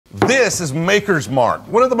This is Maker's Mark,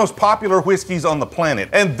 one of the most popular whiskeys on the planet,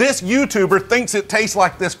 and this YouTuber thinks it tastes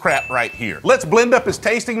like this crap right here. Let's blend up his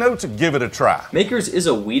tasting notes and give it a try. Maker's is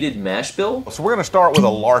a wheated mash bill. So we're gonna start with a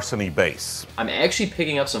larceny base. I'm actually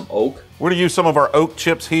picking up some oak. We're gonna use some of our oak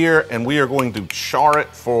chips here, and we are going to char it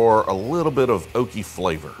for a little bit of oaky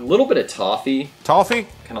flavor. A little bit of toffee. Toffee?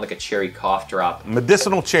 Kind of like a cherry cough drop.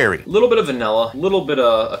 Medicinal cherry. A little bit of vanilla, a little bit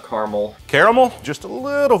of a caramel. Caramel? Just a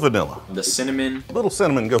little vanilla. The cinnamon. A little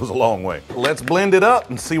cinnamon goes a long way. Let's blend it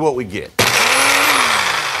up and see what we get.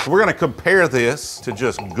 We're gonna compare this to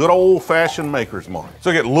just good old-fashioned Maker's Mark.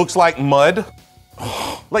 So it looks like mud.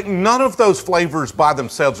 Like none of those flavors by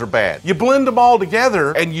themselves are bad. You blend them all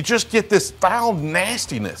together and you just get this foul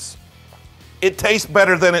nastiness. It tastes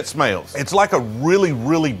better than it smells. It's like a really,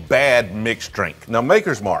 really bad mixed drink. Now,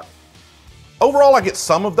 Maker's Mark. Overall, I get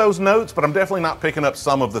some of those notes, but I'm definitely not picking up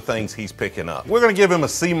some of the things he's picking up. We're gonna give him a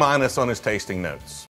C- on his tasting notes.